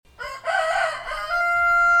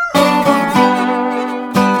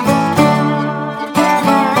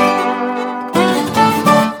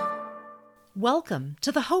Welcome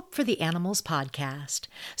to the Hope for the Animals podcast,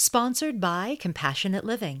 sponsored by Compassionate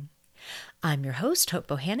Living. I'm your host, Hope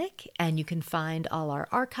Bohanec, and you can find all our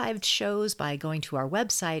archived shows by going to our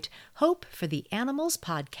website,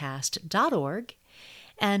 hopefortheanimalspodcast.org.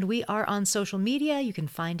 And we are on social media. You can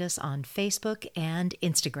find us on Facebook and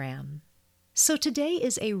Instagram. So today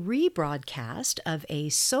is a rebroadcast of a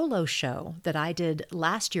solo show that I did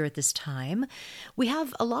last year at this time. We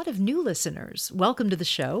have a lot of new listeners. Welcome to the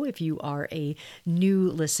show if you are a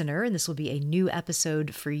new listener, and this will be a new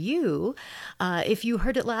episode for you. If you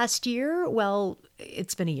heard it last year, well,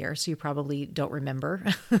 it's been a year, so you probably don't remember.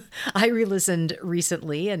 I re-listened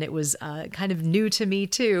recently, and it was kind of new to me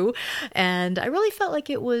too. And I really felt like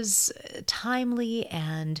it was timely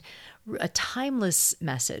and a timeless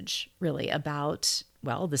message, really, about,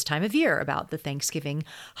 well, this time of year, about the Thanksgiving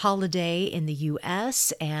holiday in the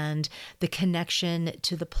U.S. and the connection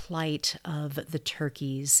to the plight of the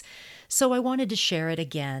turkeys. So I wanted to share it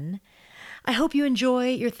again. I hope you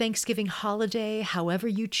enjoy your Thanksgiving holiday, however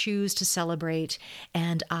you choose to celebrate,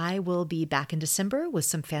 and I will be back in December with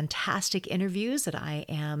some fantastic interviews that I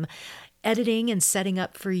am editing and setting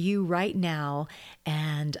up for you right now,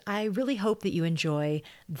 and I really hope that you enjoy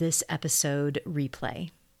this episode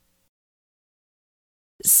replay.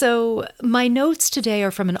 So my notes today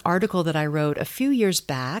are from an article that I wrote a few years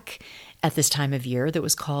back at this time of year that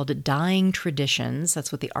was called Dying Traditions.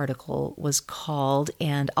 That's what the article was called,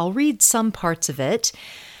 and I'll read some parts of it.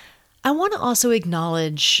 I want to also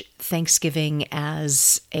acknowledge Thanksgiving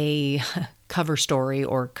as a cover story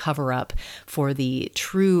or cover up for the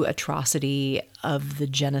true atrocity of the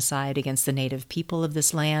genocide against the native people of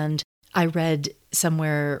this land. I read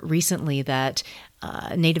somewhere recently that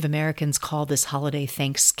Native Americans call this holiday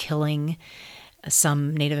Thanksgiving.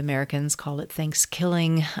 Some Native Americans call it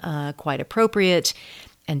Thanksgiving, quite appropriate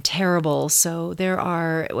and terrible. So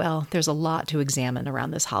there's a lot to examine around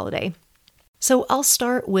this holiday. So I'll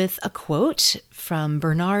start with a quote from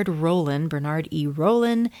Bernard E.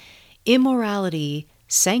 Rollin. Immorality,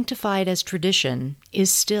 sanctified as tradition, is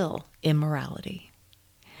still immorality.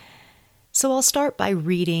 So I'll start by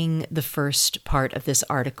reading the first part of this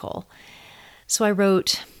article. So I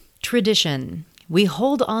wrote, tradition. We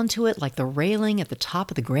hold on to it like the railing at the top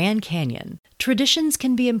of the Grand Canyon. Traditions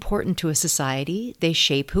can be important to a society. They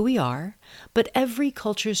shape who we are. But every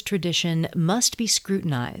culture's tradition must be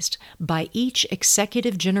scrutinized by each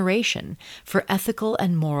executive generation for ethical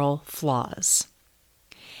and moral flaws.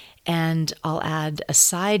 And I'll add a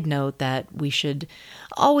side note that we should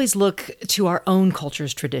always look to our own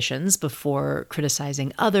culture's traditions before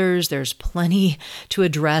criticizing others. There's plenty to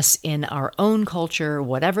address in our own culture,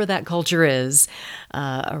 whatever that culture is,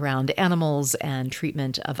 around animals and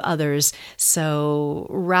treatment of others. So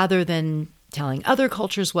rather than telling other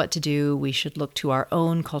cultures what to do, we should look to our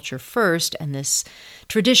own culture first. And this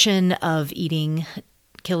tradition of killing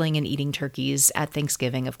and eating turkeys at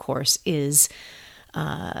Thanksgiving, of course, is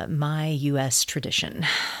my U.S. tradition.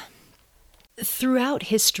 Throughout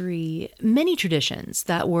history, many traditions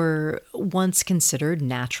that were once considered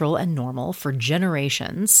natural and normal for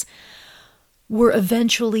generations were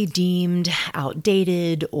eventually deemed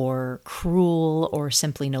outdated or cruel or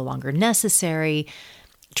simply no longer necessary.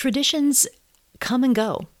 Traditions come and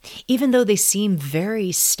go, even though they seem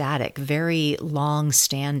very static, very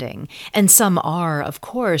long-standing. And some are, of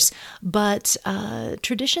course, but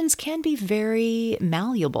traditions can be very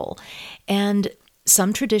malleable. And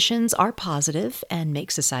some traditions are positive and make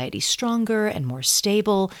society stronger and more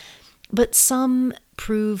stable, but some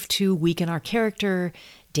prove to weaken our character,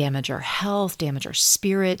 damage our health, damage our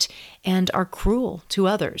spirit, and are cruel to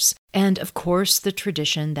others. And of course, the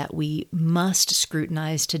tradition that we must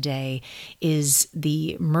scrutinize today is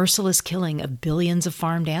the merciless killing of billions of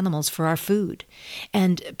farmed animals for our food.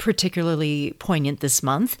 And particularly poignant this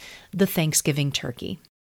month, the Thanksgiving turkey.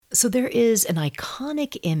 So there is an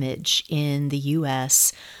iconic image in the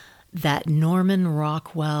U.S., that Norman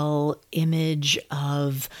Rockwell image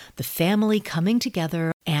of the family coming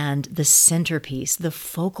together, and the centerpiece, the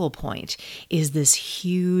focal point, is this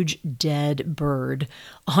huge dead bird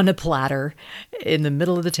on a platter in the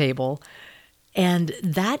middle of the table. And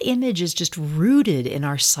that image is just rooted in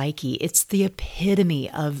our psyche. It's the epitome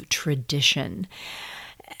of tradition.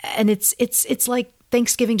 And it's like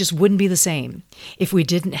Thanksgiving just wouldn't be the same if we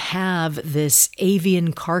didn't have this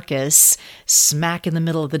avian carcass smack in the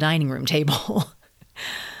middle of the dining room table.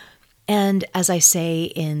 And as I say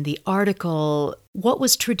in the article, what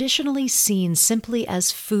was traditionally seen simply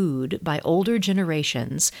as food by older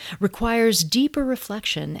generations requires deeper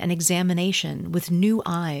reflection and examination with new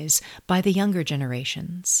eyes by the younger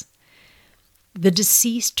generations. The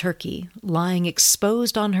deceased turkey lying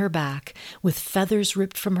exposed on her back, with feathers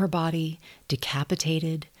ripped from her body,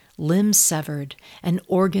 decapitated, limbs severed, and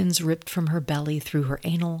organs ripped from her belly through her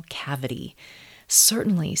anal cavity,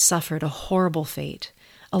 certainly suffered a horrible fate,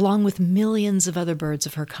 along with millions of other birds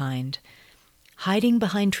of her kind. Hiding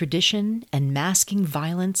behind tradition and masking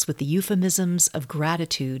violence with the euphemisms of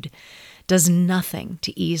gratitude does nothing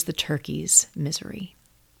to ease the turkey's misery.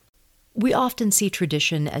 We often see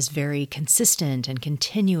tradition as very consistent and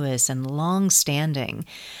continuous and long-standing,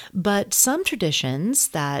 but some traditions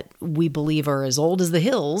that we believe are as old as the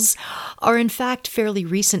hills are in fact fairly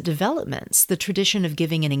recent developments. The tradition of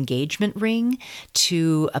giving an engagement ring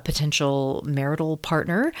to a potential marital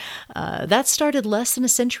partner, that started less than a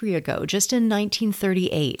century ago, just in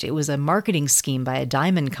 1938. It was a marketing scheme by a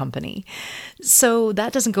diamond company. So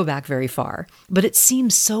that doesn't go back very far, but it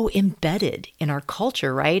seems so embedded in our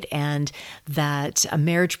culture, right? And that a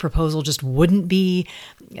marriage proposal just wouldn't be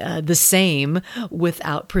the same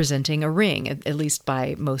without presenting a ring, at least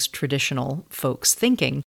by most traditional folks'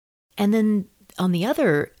 thinking. And then on the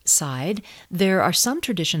other side, there are some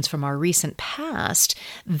traditions from our recent past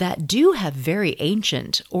that do have very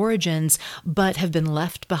ancient origins, but have been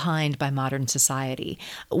left behind by modern society.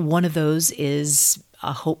 One of those is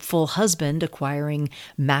a hopeful husband acquiring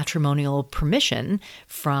matrimonial permission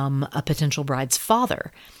from a potential bride's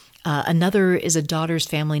father. Another is a daughter's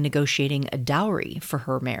family negotiating a dowry for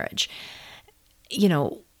her marriage.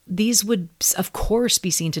 These would, of course,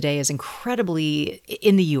 be seen today as incredibly,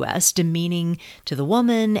 in the U.S., demeaning to the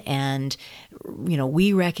woman. And,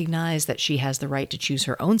 we recognize that she has the right to choose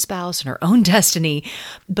her own spouse and her own destiny.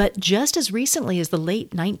 But just as recently as the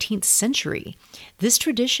late 19th century, this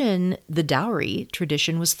tradition, the dowry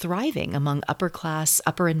tradition, was thriving among upper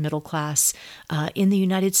and middle class in the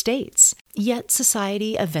United States. Yet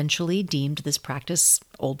society eventually deemed this practice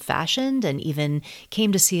old-fashioned and even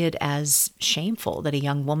came to see it as shameful that a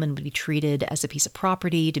young woman would be treated as a piece of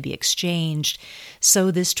property to be exchanged.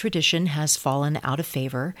 So this tradition has fallen out of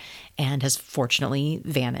favor and has fortunately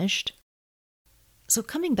vanished. So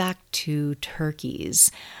coming back to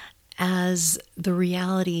turkeys, as the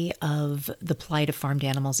reality of the plight of farmed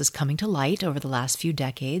animals is coming to light over the last few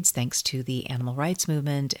decades, thanks to the animal rights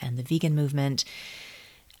movement and the vegan movement,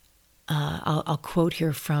 I'll quote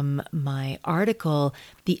here from my article,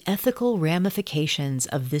 the ethical ramifications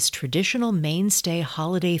of this traditional mainstay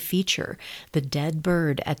holiday feature, the dead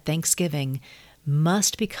bird at Thanksgiving,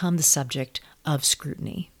 must become the subject of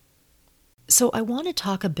scrutiny. So I want to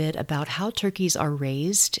talk a bit about how turkeys are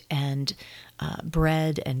raised and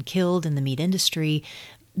bred and killed in the meat industry.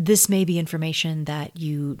 This may be information that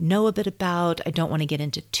you know a bit about. I don't want to get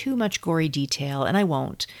into too much gory detail, and I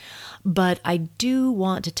won't. But I do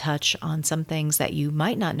want to touch on some things that you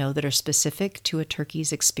might not know that are specific to a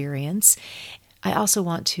turkey's experience. I also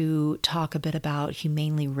want to talk a bit about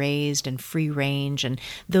humanely raised and free range and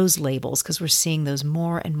those labels, because we're seeing those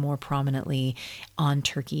more and more prominently on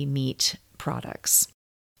turkey meat products.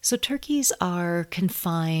 So turkeys are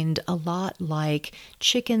confined a lot like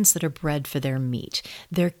chickens that are bred for their meat.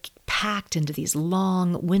 They're packed into these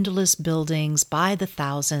long, windowless buildings by the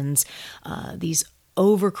thousands, these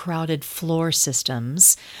overcrowded floor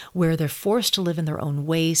systems where they're forced to live in their own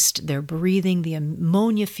waste. They're breathing the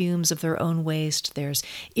ammonia fumes of their own waste. There's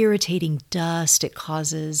irritating dust. It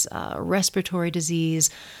causes respiratory disease,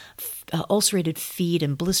 ulcerated feet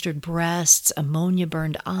and blistered breasts,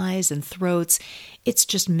 ammonia-burned eyes and throats. It's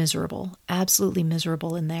just miserable, absolutely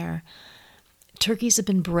miserable in there. Turkeys have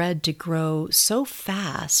been bred to grow so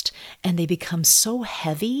fast and they become so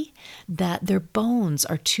heavy that their bones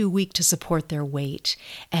are too weak to support their weight,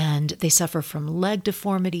 and they suffer from leg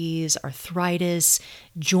deformities, arthritis,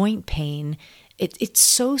 joint pain. It's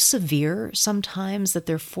so severe sometimes that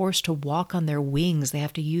they're forced to walk on their wings. They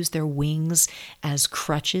have to use their wings as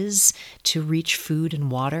crutches to reach food and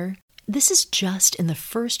water. This is just in the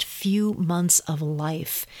first few months of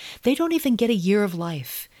life. They don't even get a year of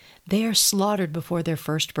life. They are slaughtered before their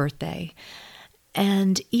first birthday.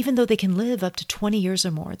 And even though they can live up to 20 years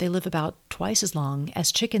or more, they live about twice as long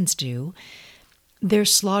as chickens do. They're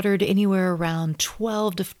slaughtered anywhere around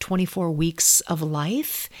 12 to 24 weeks of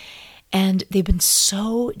life. And they've been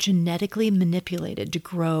so genetically manipulated to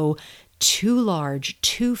grow too large,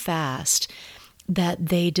 too fast, that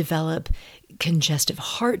they develop congestive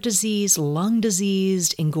heart disease, lung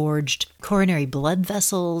disease, engorged coronary blood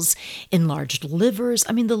vessels, enlarged livers.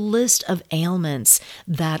 I mean, the list of ailments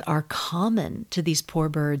that are common to these poor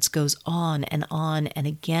birds goes on. And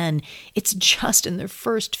again, it's just in their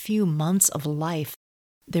first few months of life.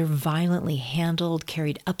 They're violently handled,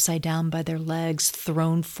 carried upside down by their legs,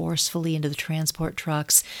 thrown forcefully into the transport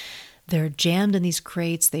trucks. They're jammed in these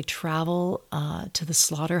crates. They travel to the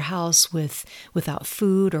slaughterhouse without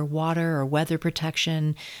food or water or weather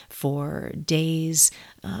protection for days.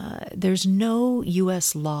 There's no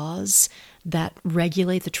U.S. laws that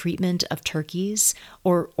regulate the treatment of turkeys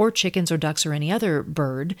or chickens or ducks or any other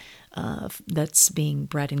bird that's being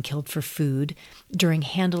bred and killed for food during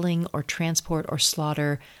handling or transport or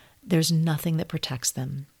slaughter. There's nothing that protects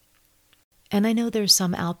them. And I know there's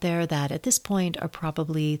some out there that at this point are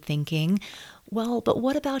probably thinking, well, but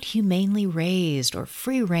what about humanely raised or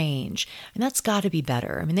free range? And that's got to be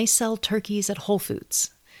better. I mean, they sell turkeys at Whole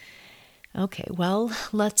Foods. Okay, well,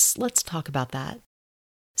 let's talk about that.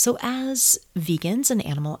 So as vegans and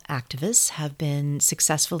animal activists have been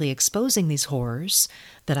successfully exposing these horrors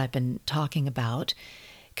that I've been talking about,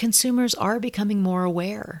 consumers are becoming more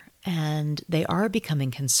aware, and they are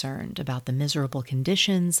becoming concerned about the miserable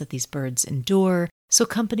conditions that these birds endure. So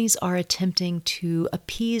companies are attempting to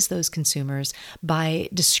appease those consumers by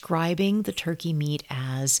describing the turkey meat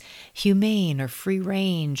as humane or free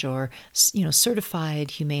range or,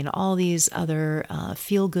 certified humane, all these other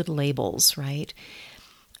feel-good labels, right?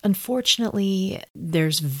 Unfortunately,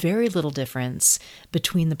 there's very little difference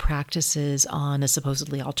between the practices on a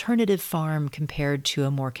supposedly alternative farm compared to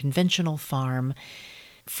a more conventional farm.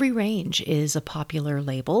 Free range is a popular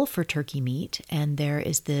label for turkey meat, and there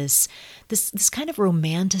is this kind of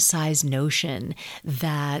romanticized notion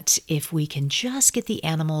that if we can just get the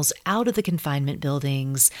animals out of the confinement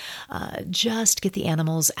buildings, just get the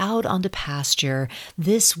animals out onto pasture,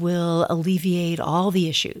 this will alleviate all the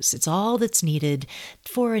issues. It's all that's needed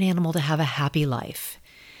for an animal to have a happy life.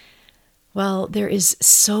 Well, there is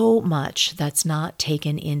so much that's not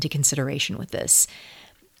taken into consideration with this.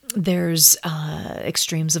 There's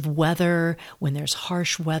extremes of weather, when there's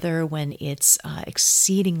harsh weather, when it's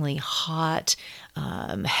exceedingly hot,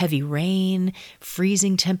 heavy rain,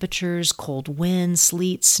 freezing temperatures, cold winds,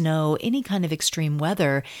 sleet, snow, any kind of extreme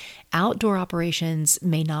weather. Outdoor operations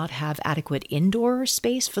may not have adequate indoor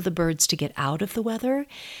space for the birds to get out of the weather.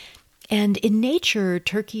 And in nature,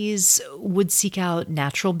 turkeys would seek out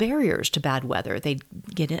natural barriers to bad weather. They'd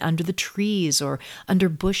get in under the trees or under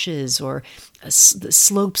bushes or the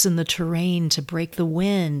slopes in the terrain to break the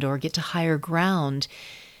wind or get to higher ground.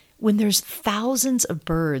 When there's thousands of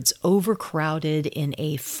birds overcrowded in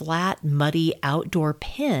a flat, muddy outdoor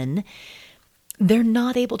pen, they're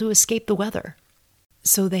not able to escape the weather.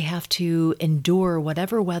 So they have to endure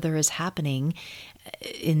whatever weather is happening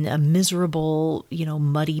in a miserable,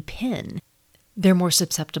 muddy pen. They're more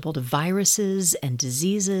susceptible to viruses and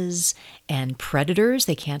diseases and predators.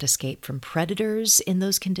 They can't escape from predators in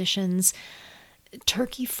those conditions.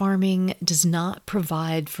 Turkey farming does not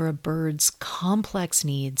provide for a bird's complex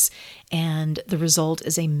needs, and the result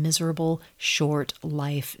is a miserable, short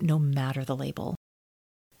life, no matter the label.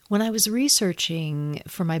 When I was researching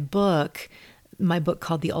for my book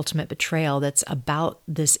called The Ultimate Betrayal, that's about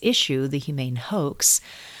this issue, the humane hoax,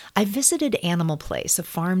 I visited Animal Place, a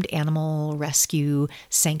farmed animal rescue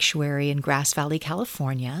sanctuary in Grass Valley,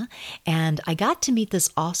 California, and I got to meet this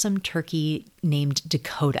awesome turkey named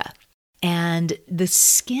Dakota. And the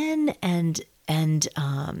skin and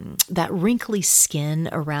that wrinkly skin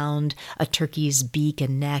around a turkey's beak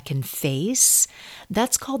and neck and face,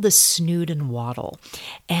 that's called the snood and wattle.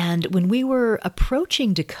 And when we were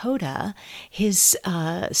approaching Dakota, his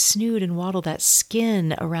snood and wattle, that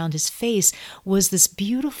skin around his face, was this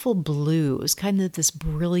beautiful blue. It was kind of this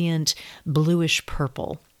brilliant bluish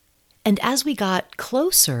purple. And as we got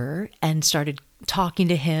closer and started talking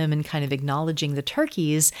to him and kind of acknowledging the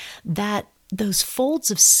turkeys, those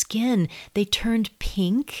folds of skin, they turned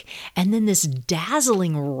pink and then this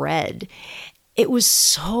dazzling red. It was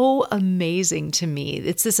so amazing to me.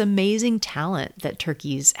 It's this amazing talent that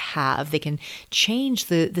turkeys have. They can change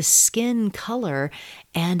the skin color,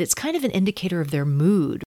 and it's kind of an indicator of their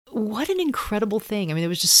mood. What an incredible thing. I mean, it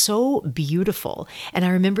was just so beautiful. And I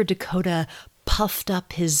remember Dakota puffed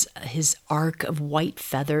up his arc of white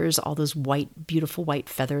feathers, all those beautiful white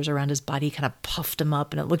feathers around his body, kind of puffed him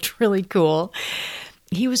up, and it looked really cool.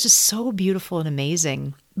 He was just so beautiful and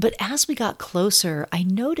amazing. But as we got closer, I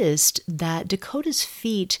noticed that Dakota's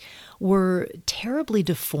feet were terribly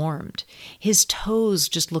deformed. His toes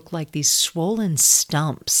just looked like these swollen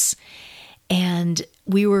stumps. And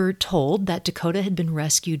we were told that Dakota had been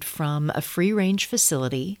rescued from a free-range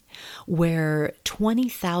facility where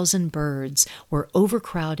 20,000 birds were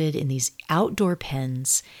overcrowded in these outdoor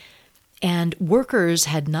pens, and workers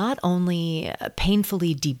had not only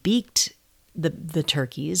painfully debeaked the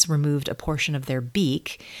turkeys, removed a portion of their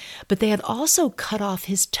beak, but they had also cut off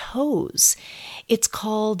his toes. It's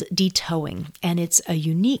called detoeing, and it's a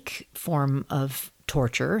unique form of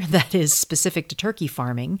torture that is specific to turkey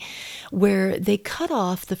farming, where they cut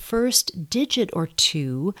off the first digit or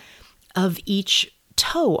two of each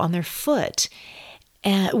toe on their foot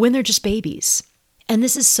when they're just babies. And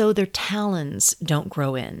this is so their talons don't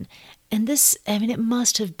grow in. And this, it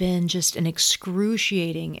must have been just an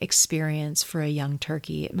excruciating experience for a young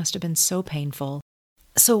turkey. It must have been so painful.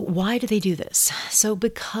 So why do they do this? So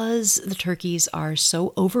because the turkeys are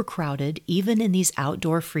so overcrowded, even in these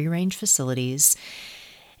outdoor free-range facilities,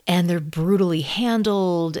 and they're brutally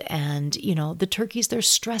handled, and, the turkeys, they're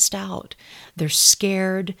stressed out, they're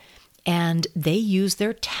scared, and they use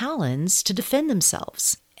their talons to defend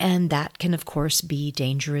themselves. And that can, of course, be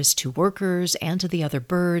dangerous to workers and to the other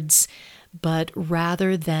birds. But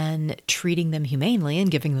rather than treating them humanely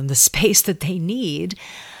and giving them the space that they need,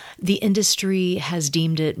 the industry has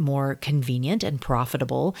deemed it more convenient and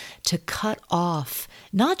profitable to cut off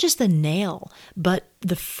not just the nail, but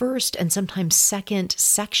the first and sometimes second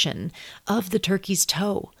section of the turkey's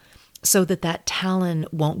toe so that talon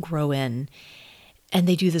won't grow in. And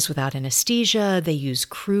they do this without anesthesia. They use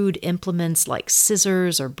crude implements like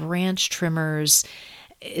scissors or branch trimmers.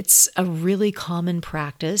 It's a really common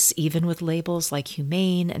practice, even with labels like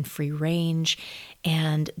humane and free range.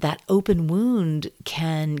 And that open wound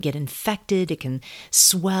can get infected. It can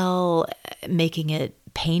swell, making it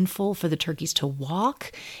painful for the turkeys to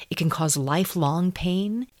walk. It can cause lifelong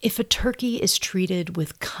pain. If a turkey is treated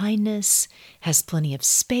with kindness, has plenty of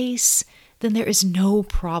space, then there is no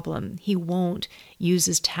problem. He won't use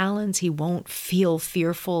his talons. He won't feel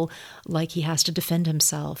fearful like he has to defend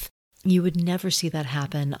himself. You would never see that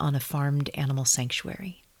happen on a farmed animal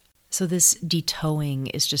sanctuary. So this detowing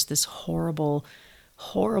is just this horrible,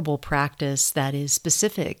 horrible practice that is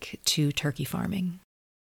specific to turkey farming.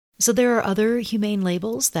 So there are other humane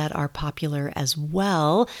labels that are popular as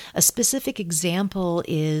well. A specific example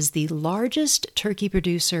is the largest turkey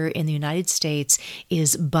producer in the United States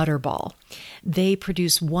is Butterball. They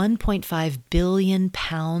produce 1.5 billion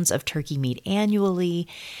pounds of turkey meat annually,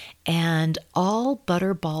 and all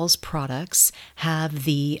Butterball's products have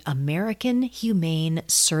the American Humane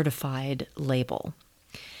Certified label.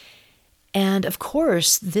 And of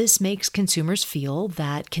course, this makes consumers feel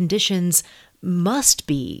that conditions must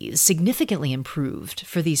be significantly improved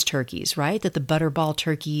for these turkeys, right? That the Butterball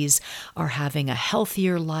turkeys are having a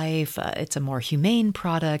healthier life, it's a more humane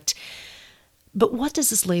product. But what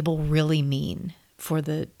does this label really mean for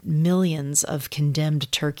the millions of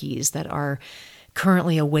condemned turkeys that are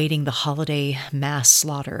currently awaiting the holiday mass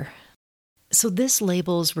slaughter? So this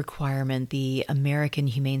label's requirement, the American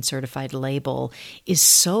Humane Certified label, is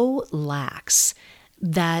so lax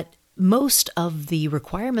that most of the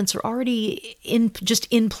requirements are already in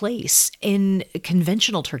place in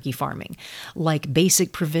conventional turkey farming, like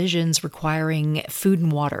basic provisions requiring food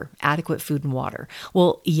and water, adequate food and water.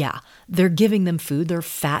 Well, yeah, they're giving them food, they're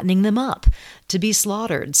fattening them up to be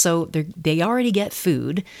slaughtered. So they already get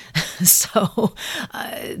food. So,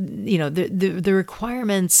 the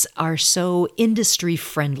requirements are so industry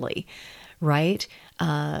friendly, right?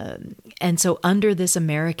 And so under this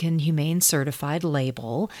American Humane Certified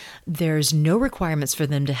label, there's no requirements for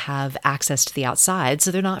them to have access to the outside, so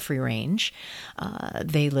they're not free range.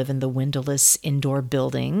 They live in the windowless indoor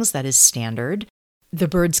buildings, that is standard. The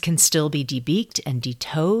birds can still be debeaked and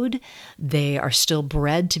detowed. They are still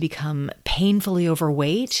bred to become painfully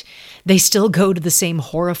overweight. They still go to the same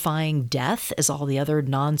horrifying death as all the other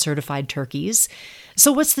non-certified turkeys.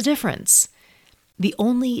 So what's the difference? The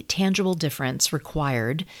only tangible difference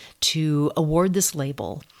required to award this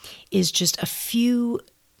label is just a few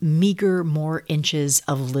meager more inches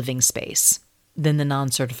of living space than the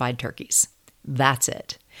non-certified turkeys. That's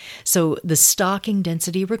it. So the stocking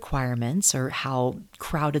density requirements, or how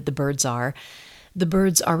crowded the birds are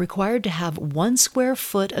required to have 1 square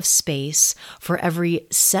foot of space for every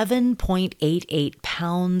 7.88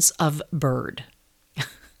 pounds of bird.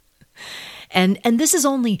 And this is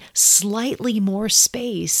only slightly more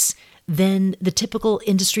space than the typical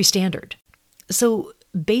industry standard. So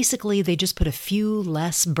basically, they just put a few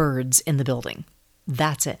less birds in the building.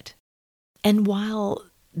 That's it. And while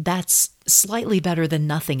that's slightly better than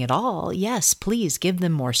nothing at all, yes, please give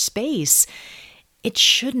them more space, it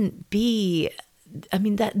shouldn't be,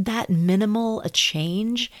 that minimal a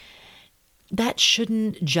change, that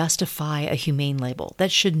shouldn't justify a humane label.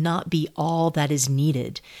 That should not be all that is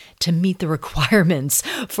needed to meet the requirements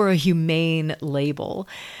for a humane label.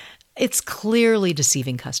 It's clearly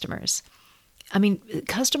deceiving customers.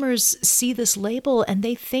 Customers see this label and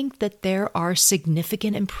they think that there are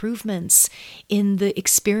significant improvements in the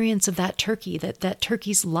experience of that turkey, that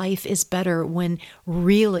turkey's life is better, when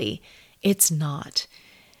really it's not.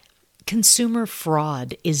 consumer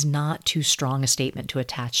fraud is not too strong a statement to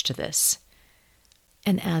attach to this.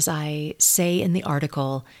 And as I say in the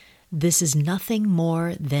article, this is nothing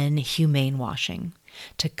more than humane washing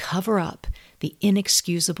to cover up the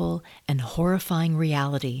inexcusable and horrifying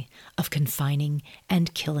reality of confining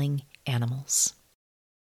and killing animals.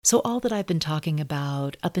 So all that I've been talking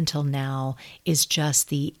about up until now is just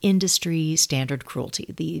the industry standard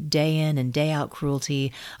cruelty, the day in and day out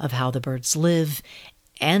cruelty of how the birds live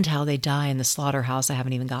and how they die in the slaughterhouse. I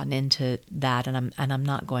haven't even gotten into that, and I'm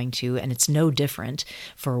not going to, and it's no different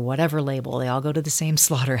for whatever label. They all go to the same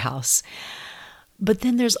slaughterhouse. But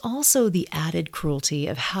then there's also the added cruelty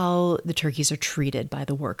of how the turkeys are treated by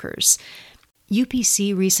the workers.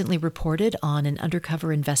 UPC recently reported on an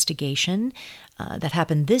undercover investigation that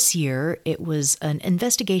happened this year. It was an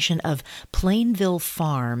investigation of Plainville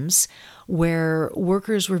Farms where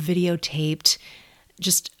workers were videotaped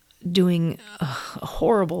just doing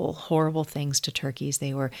horrible, horrible things to turkeys.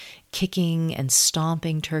 They were kicking and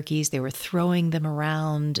stomping turkeys. They were throwing them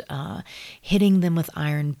around, hitting them with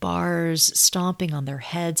iron bars, stomping on their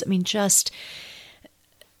heads. I mean, just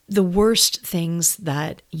the worst things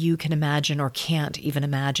that you can imagine or can't even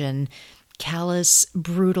imagine. Callous,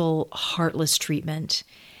 brutal, heartless treatment.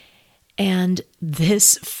 And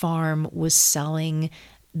this farm was selling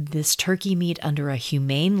this turkey meat under a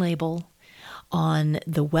humane label. On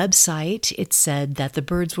the website, it said that the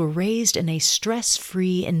birds were raised in a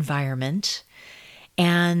stress-free environment,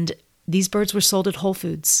 and these birds were sold at Whole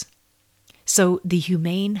Foods. So the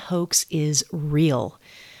humane hoax is real.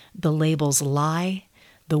 The labels lie.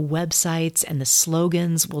 The websites and the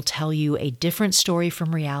slogans will tell you a different story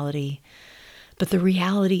from reality. But the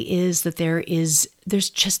reality is that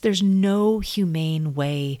there's no humane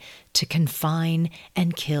way to confine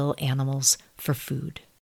and kill animals for food.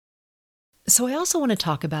 So I also want to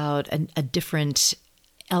talk about a different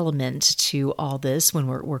element to all this when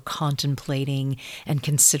we're contemplating and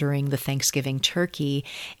considering the Thanksgiving turkey.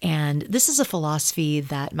 And this is a philosophy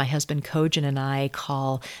that my husband Kojin and I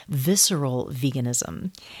call visceral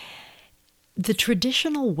veganism. The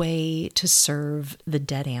traditional way to serve the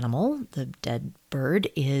dead animal, the dead bird,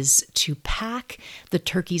 is to pack the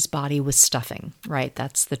turkey's body with stuffing, right?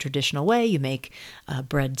 That's the traditional way. You make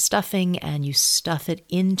bread stuffing and you stuff it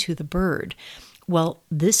into the bird. Well,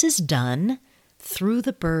 this is done through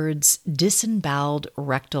the bird's disemboweled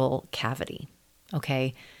rectal cavity,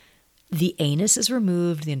 okay? The anus is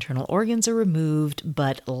removed, the internal organs are removed,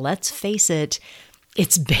 but let's face it,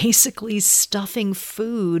 it's basically stuffing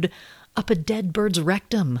food up a dead bird's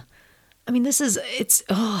rectum. I mean, it's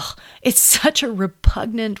such a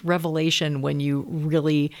repugnant revelation when you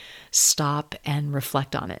really stop and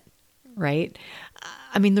reflect on it, right?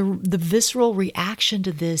 I mean, the visceral reaction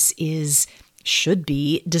to this should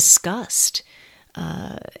be disgust.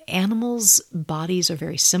 Animals' bodies are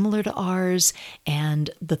very similar to ours, and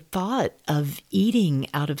the thought of eating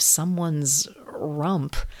out of someone's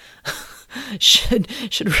rump should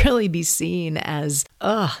really be seen as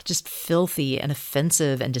just filthy and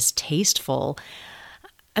offensive and distasteful.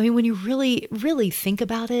 I mean, when you really, really think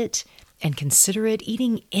about it and consider it,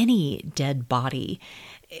 eating any dead body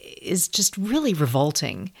is just really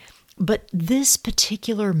revolting. But this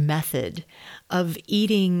particular method of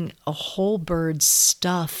eating a whole bird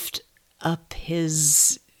stuffed up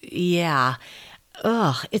it's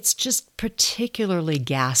just particularly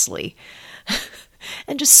ghastly.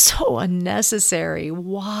 And just so unnecessary.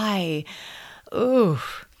 Why?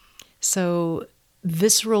 So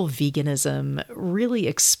visceral veganism really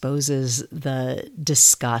exposes the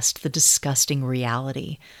disgusting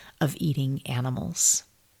reality of eating animals.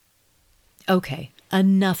 Okay,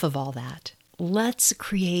 enough of all that. Let's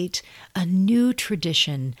create a new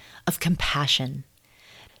tradition of compassion.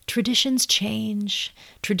 Traditions change,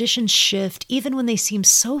 traditions shift, even when they seem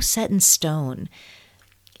so set in stone.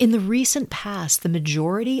 In the recent past, the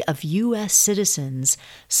majority of U.S. citizens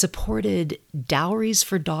supported dowries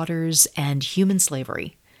for daughters and human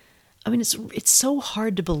slavery. I mean, it's so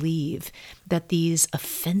hard to believe that these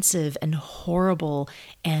offensive and horrible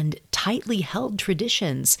and tightly held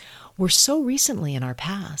traditions were so recently in our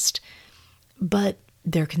past. But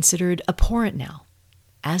they're considered abhorrent now,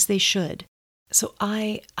 as they should. So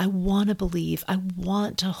I want to believe, I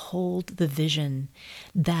want to hold the vision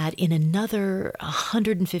that in another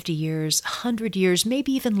 150 years, 100 years,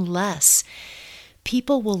 maybe even less,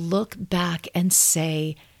 people will look back and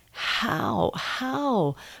say,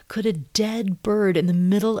 how could a dead bird in the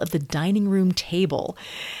middle of the dining room table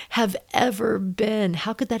how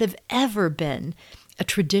could that have ever been a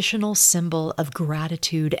traditional symbol of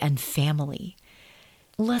gratitude and family?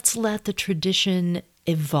 Let's let the tradition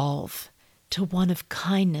evolve to one of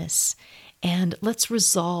kindness, and let's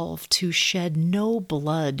resolve to shed no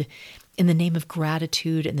blood in the name of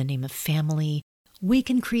gratitude, in the name of family. We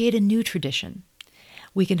can create a new tradition.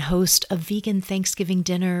 We can host a vegan Thanksgiving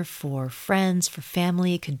dinner for friends, for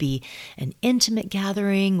family. It could be an intimate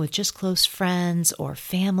gathering with just close friends or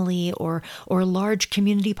family, or a large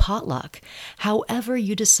community potluck. However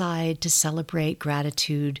you decide to celebrate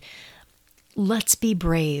gratitude, let's be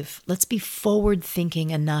brave. Let's be forward-thinking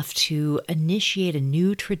enough to initiate a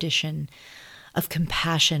new tradition of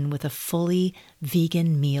compassion with a fully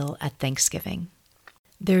vegan meal at Thanksgiving.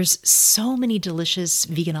 There's so many delicious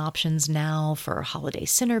vegan options now for holiday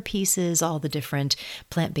centerpieces, all the different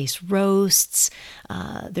plant-based roasts.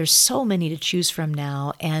 There's so many to choose from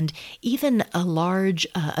now. And even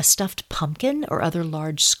a stuffed pumpkin or other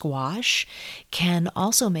large squash can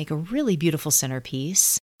also make a really beautiful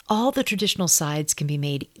centerpiece. All the traditional sides can be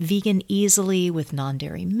made vegan easily with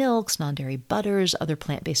non-dairy milks, non-dairy butters, other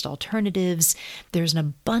plant-based alternatives. There's an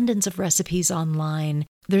abundance of recipes online.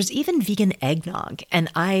 There's even vegan eggnog, and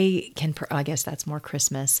I guess that's more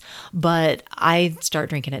Christmas, but I start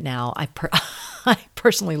drinking it now. I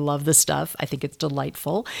personally love this stuff. I think it's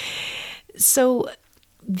delightful. So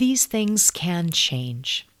these things can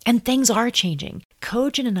change, and things are changing.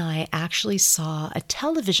 Kojin and I actually saw a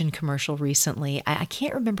television commercial recently. I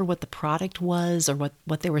can't remember what the product was or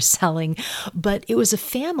what they were selling, but it was a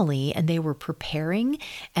family, and they were preparing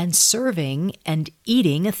and serving and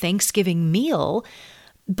eating a Thanksgiving meal.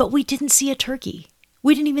 But we didn't see a turkey.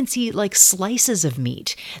 We didn't even see like slices of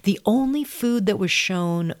meat. The only food that was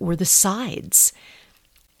shown were the sides.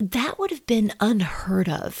 That would have been unheard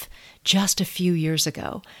of just a few years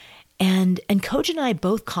ago. And Kojin and I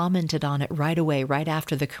both commented on it right away, right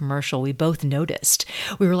after the commercial. We both noticed.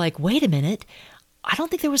 We were like, wait a minute, I don't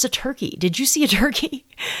think there was a turkey. Did you see a turkey?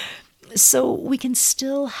 So we can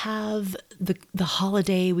still have the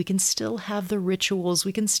holiday, we can still have the rituals,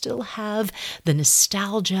 we can still have the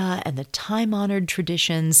nostalgia and the time-honored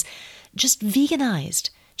traditions, just veganized,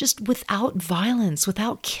 just without violence,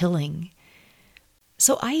 without killing.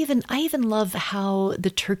 So I even love how the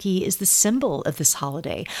turkey is the symbol of this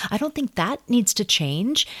holiday. I don't think that needs to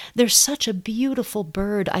change. They're such a beautiful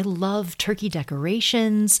bird. I love turkey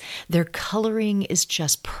decorations. Their coloring is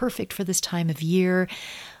just perfect for this time of year.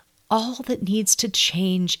 All that needs to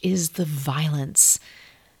change is the violence.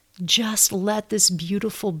 Just let this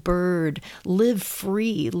beautiful bird live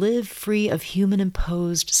free of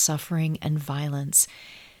human-imposed suffering and violence.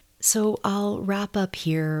 So I'll wrap up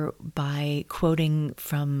here by quoting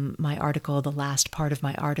from my article, the last part of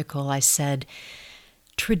my article. I said,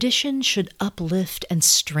 "Tradition should uplift and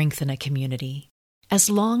strengthen a community. As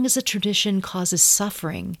long as a tradition causes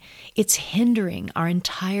suffering, it's hindering our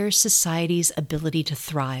entire society's ability to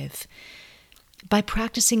thrive. By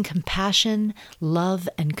practicing compassion, love,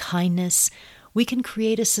 and kindness, we can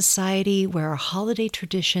create a society where our holiday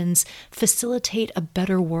traditions facilitate a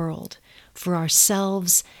better world for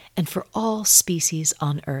ourselves and for all species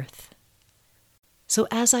on Earth." So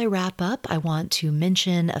as I wrap up, I want to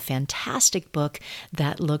mention a fantastic book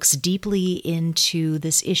that looks deeply into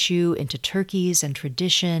this issue, into turkeys and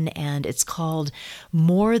tradition, and it's called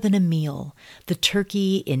More Than a Meal: The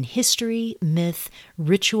Turkey in History, Myth,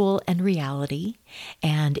 Ritual, and Reality.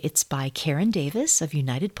 And it's by Karen Davis of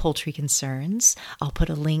United Poultry Concerns. I'll put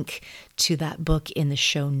a link to that book in the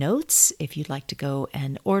show notes if you'd like to go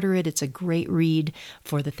and order it. It's a great read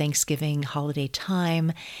for the Thanksgiving holiday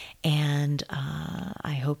time, and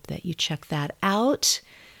I hope that you check that out.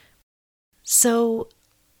 So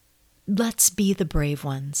let's be the brave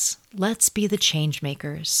ones. Let's be the change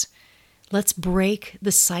makers. Let's break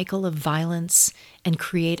the cycle of violence and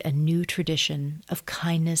create a new tradition of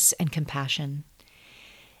kindness and compassion.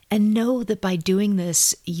 And know that by doing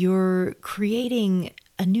this, you're creating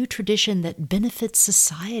a new tradition that benefits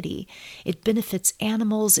society. It benefits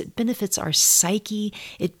animals. It benefits our psyche.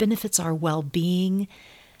 It benefits our well-being.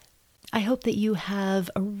 I hope that you have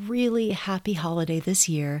a really happy holiday this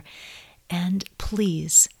year. And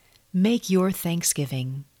please make your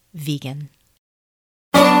Thanksgiving vegan.